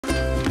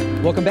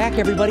Welcome back,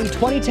 everybody.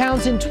 20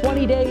 towns in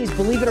 20 days.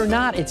 Believe it or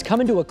not, it's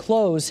coming to a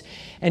close.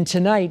 And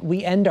tonight,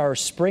 we end our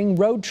spring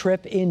road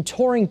trip in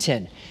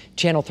Torrington.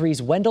 Channel 3's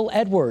Wendell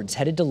Edwards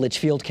headed to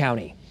Litchfield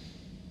County.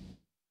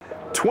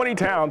 20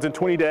 towns in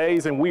 20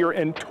 days, and we are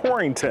in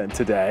Torrington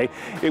today.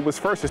 It was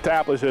first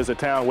established as a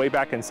town way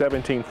back in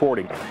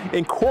 1740,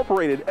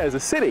 incorporated as a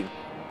city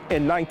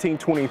in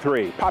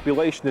 1923.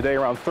 Population today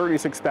around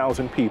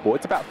 36,000 people.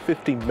 It's about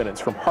 15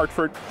 minutes from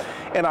Hartford.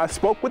 And I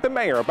spoke with the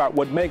mayor about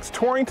what makes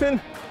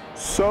Torrington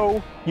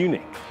so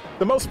unique.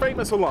 The most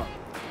famous alum.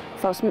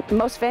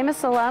 Most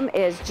famous alum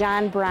is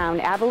John Brown,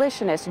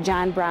 abolitionist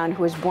John Brown,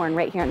 who was born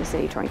right here in the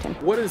city of Torrington.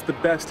 What is the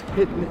best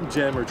hidden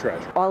gem or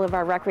treasure? All of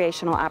our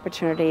recreational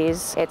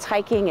opportunities. It's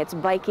hiking, it's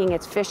biking,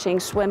 it's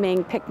fishing,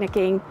 swimming,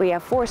 picnicking. We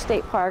have 4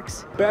 state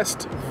parks.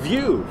 Best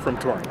view from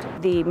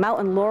Torrington? The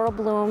mountain laurel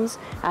blooms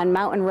on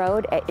Mountain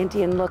Road at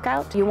Indian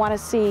Lookout. You want to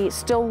see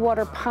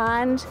Stillwater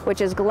Pond,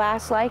 which is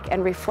glass-like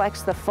and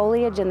reflects the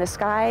foliage in the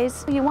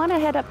skies. You want to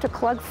head up to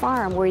Klug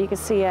Farm, where you can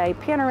see a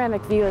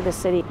panoramic view of the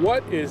city.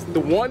 What is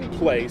the one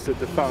place that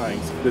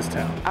defines this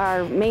town?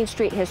 Our Main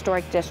Street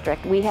Historic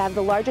District. We have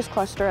the largest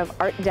cluster of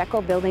Art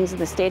Deco buildings in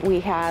the state. We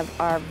have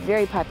our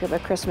very popular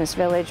Christmas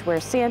Village,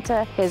 where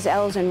Santa, his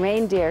elves and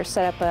reindeer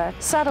set up a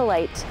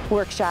satellite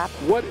workshop.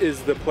 What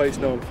is the place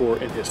known for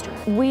in history?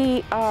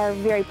 We are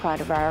very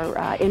proud of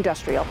our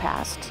industrial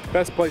past.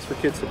 Best place for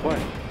kids to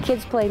play?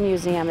 Kids Play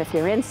Museum if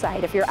you're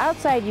inside. If you're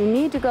outside, you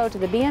need to go to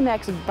the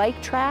BMX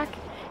bike track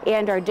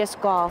and our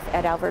disc golf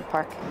at Albert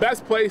Park.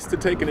 Best place to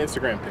take an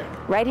Instagram pic?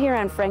 Right here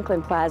on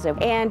Franklin Plaza.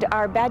 And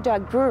our Bad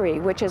Dog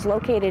Brewery, which is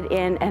located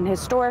in an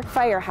historic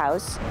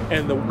firehouse.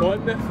 And the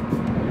one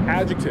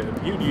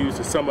adjective you'd use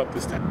to sum up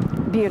this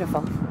town?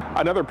 Beautiful.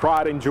 Another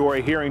pride and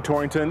joy here in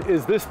Torrington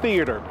is this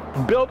theater,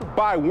 built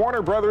by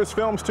Warner Brothers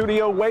Film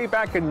Studio way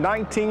back in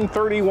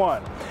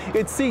 1931.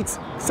 It seats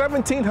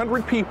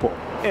 1,700 people,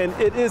 and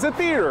it is a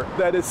theater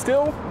that is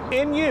still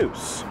in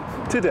use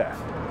today.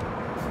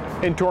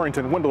 In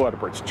Torrington, Wendell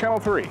Edwards, Channel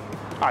 3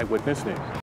 Eyewitness News.